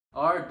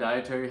Our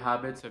dietary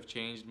habits have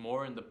changed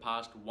more in the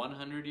past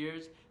 100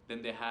 years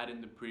than they had in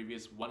the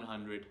previous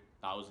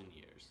 100,000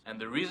 years. And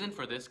the reason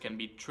for this can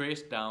be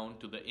traced down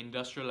to the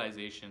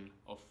industrialization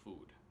of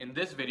food. In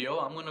this video,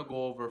 I'm going to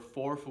go over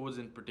 4 foods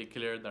in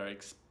particular that are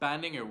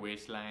expanding your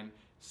waistline,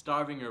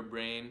 starving your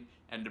brain,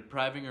 and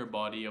depriving your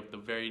body of the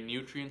very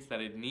nutrients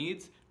that it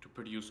needs to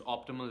produce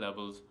optimal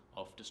levels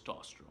of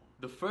testosterone.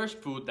 The first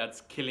food that's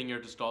killing your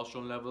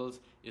testosterone levels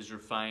is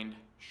refined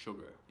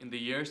sugar. In the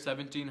year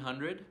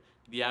 1700,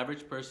 the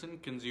average person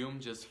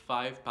consumed just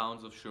 5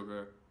 pounds of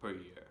sugar per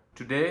year.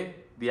 Today,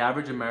 the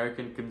average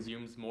American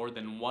consumes more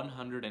than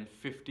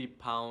 150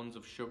 pounds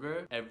of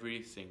sugar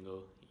every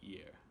single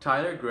year.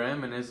 Tyler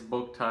Graham, in his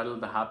book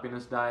titled The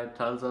Happiness Diet,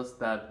 tells us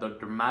that the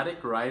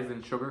dramatic rise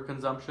in sugar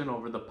consumption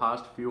over the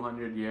past few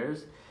hundred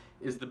years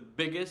is the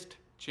biggest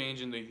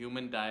change in the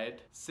human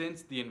diet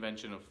since the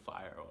invention of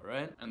fire,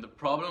 alright? And the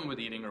problem with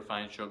eating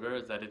refined sugar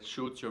is that it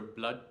shoots your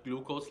blood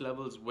glucose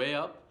levels way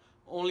up,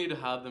 only to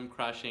have them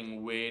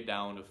crashing way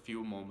down a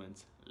few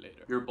moments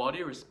later. Your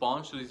body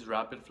responds to these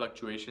rapid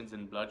fluctuations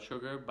in blood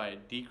sugar by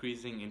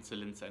decreasing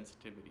insulin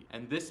sensitivity.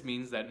 And this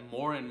means that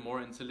more and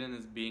more insulin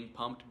is being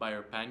pumped by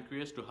your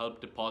pancreas to help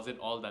deposit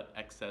all that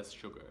excess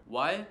sugar.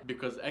 Why?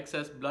 Because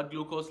excess blood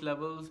glucose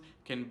levels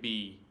can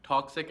be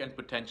toxic and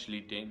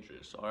potentially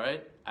dangerous,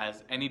 alright?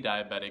 As any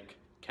diabetic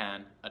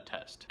can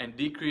attest. And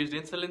decreased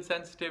insulin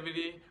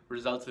sensitivity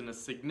results in a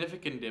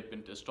significant dip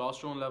in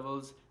testosterone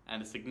levels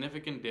and a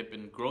significant dip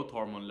in growth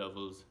hormone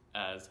levels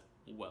as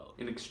well.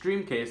 In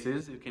extreme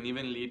cases, it can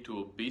even lead to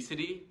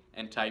obesity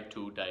and type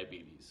 2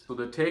 diabetes. So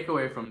the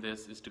takeaway from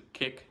this is to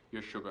kick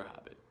your sugar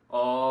habit.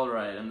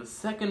 Alright, and the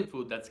second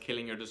food that's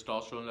killing your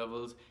testosterone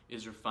levels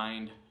is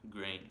refined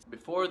grains.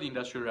 Before the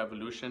Industrial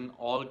Revolution,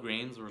 all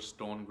grains were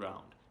stone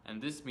ground. And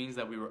this means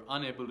that we were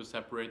unable to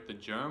separate the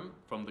germ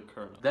from the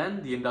kernel.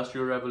 Then the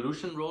Industrial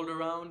Revolution rolled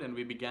around and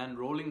we began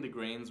rolling the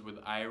grains with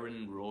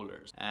iron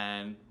rollers.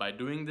 And by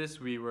doing this,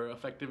 we were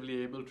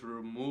effectively able to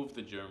remove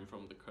the germ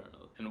from the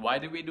kernel. And why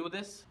did we do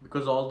this?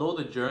 Because although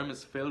the germ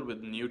is filled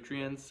with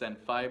nutrients and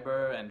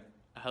fiber and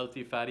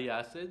healthy fatty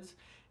acids,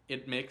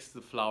 it makes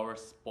the flour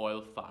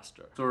spoil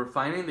faster. So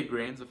refining the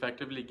grains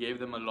effectively gave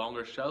them a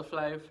longer shelf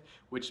life,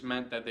 which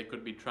meant that they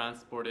could be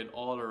transported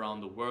all around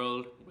the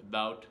world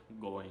without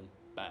going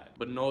bad.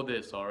 But know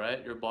this,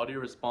 alright? Your body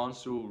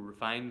responds to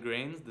refined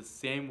grains the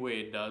same way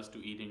it does to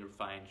eating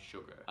refined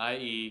sugar,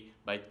 i.e.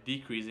 by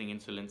decreasing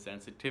insulin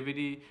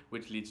sensitivity,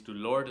 which leads to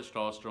lower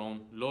testosterone,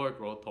 lower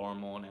growth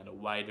hormone, and a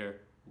wider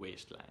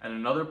waistline. And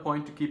another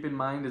point to keep in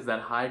mind is that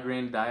high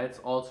grain diets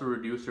also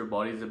reduce your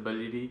body's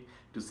ability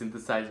to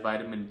synthesize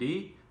vitamin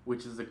D,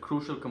 which is a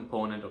crucial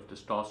component of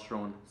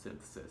testosterone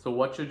synthesis. So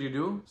what should you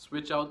do?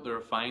 Switch out the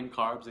refined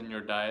carbs in your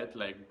diet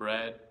like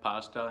bread,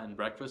 pasta, and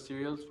breakfast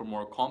cereals for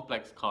more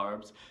complex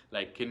carbs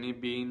like kidney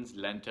beans,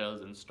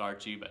 lentils, and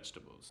starchy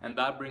vegetables. And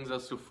that brings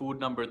us to food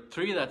number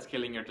 3 that's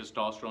killing your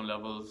testosterone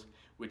levels,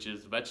 which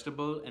is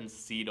vegetable and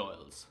seed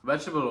oils.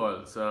 Vegetable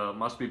oils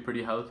must be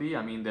pretty healthy.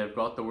 I mean, they've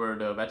got the word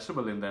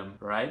vegetable in them,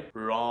 right?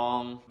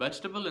 Wrong.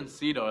 Vegetable and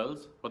seed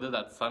oils, whether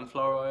that's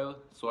sunflower oil,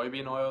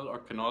 soybean oil, or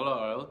canola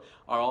oil,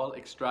 are all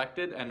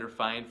extracted and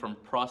refined from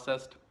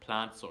processed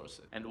plant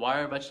sources. And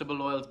why are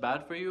vegetable oils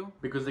bad for you?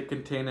 Because they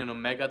contain an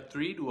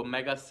omega-3 to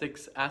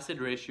omega-6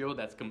 acid ratio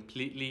that's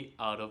completely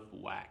out of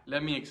whack.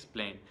 Let me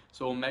explain.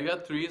 So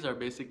omega-3s are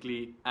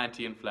basically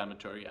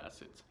anti-inflammatory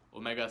acids.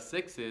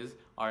 Omega-6s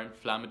are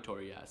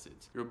inflammatory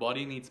acids. Your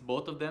body needs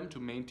both of them to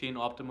maintain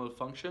optimal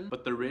function,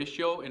 but the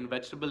ratio in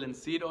vegetable and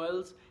seed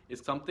oils is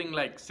something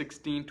like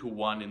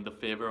 16:1 in the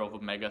favor of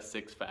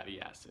omega-6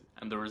 fatty acid.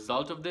 And the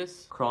result of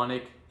this?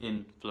 Chronic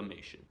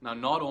inflammation. Now,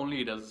 not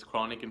only does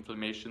chronic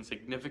inflammation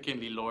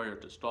significantly lower your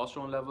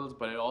testosterone levels,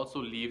 but it also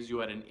leaves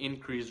you at an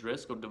increased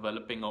risk of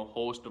developing a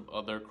host of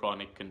other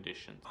chronic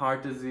conditions.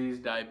 Heart disease,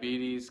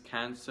 diabetes,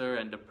 cancer,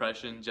 and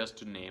depression, just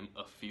to name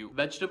a few.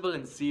 Vegetable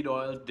and seed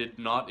oils did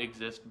not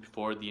exist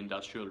before the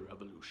Industrial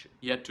Revolution.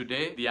 Yet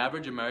today, the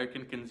average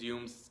American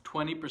consumes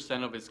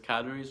 20% of his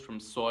calories from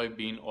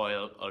soybean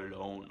oil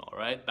alone,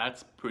 alright?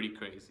 That's pretty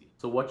crazy.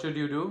 So what should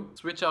you do?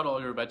 Switch out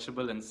all your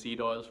vegetable and seed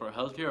oils for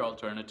healthier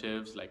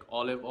alternatives like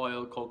olive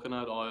oil,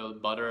 coconut oil,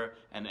 butter,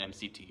 and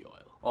MCT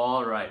oil.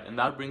 Alright, and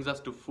that brings us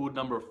to food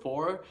number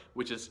 4,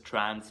 which is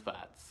trans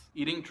fats.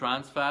 Eating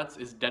trans fats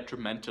is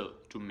detrimental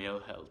to male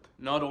health.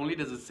 Not only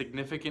does it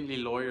significantly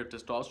lower your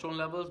testosterone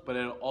levels, but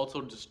it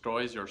also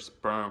destroys your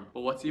sperm.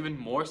 But what's even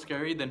more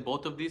scary than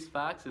both of these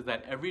facts is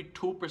that every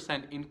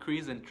 2%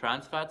 increase in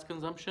trans fats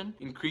consumption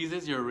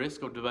increases your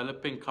risk of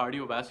developing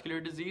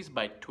cardiovascular disease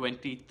by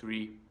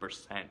 23%.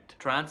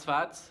 Trans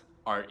fats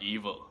are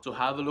evil. So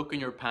have a look in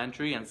your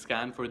pantry and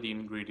scan for the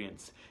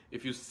ingredients.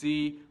 If you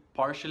see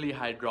partially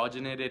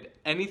hydrogenated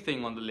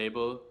anything on the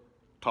label,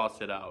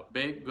 toss it out.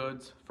 Baked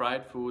goods,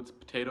 fried foods,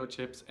 potato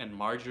chips, and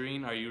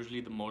margarine are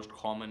usually the most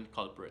common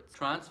culprits.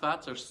 Trans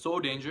fats are so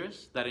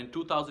dangerous that in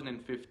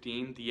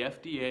 2015, the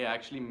FDA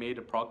actually made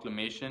a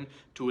proclamation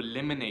to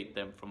eliminate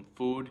them from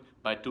food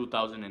by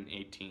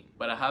 2018.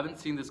 But I haven't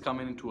seen this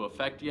coming into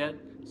effect yet,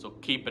 so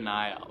keep an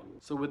eye out.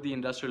 So with the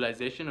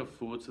industrialization of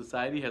food,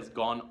 society has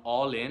gone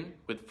all in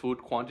with food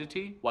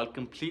quantity while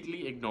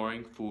completely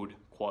ignoring food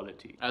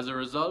quality. As a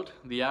result,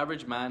 the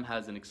average man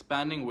has an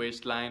expanding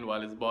waistline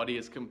while his body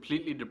is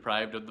completely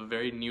deprived of the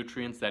very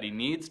nutrients that he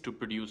needs to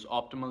produce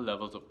optimal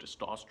levels of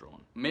testosterone.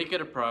 Make it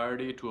a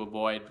priority to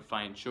avoid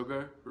refined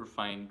sugar,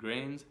 refined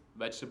grains,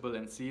 vegetable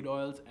and seed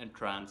oils, and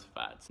trans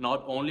fats.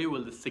 Not only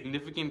will this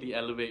significantly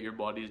elevate your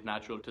body's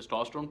natural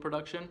testosterone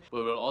production,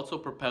 but will also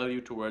propel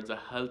you towards a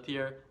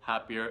healthier,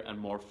 happier, and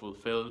more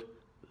fulfilled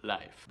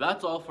life.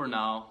 That's all for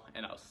now,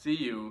 and I'll see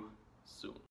you soon.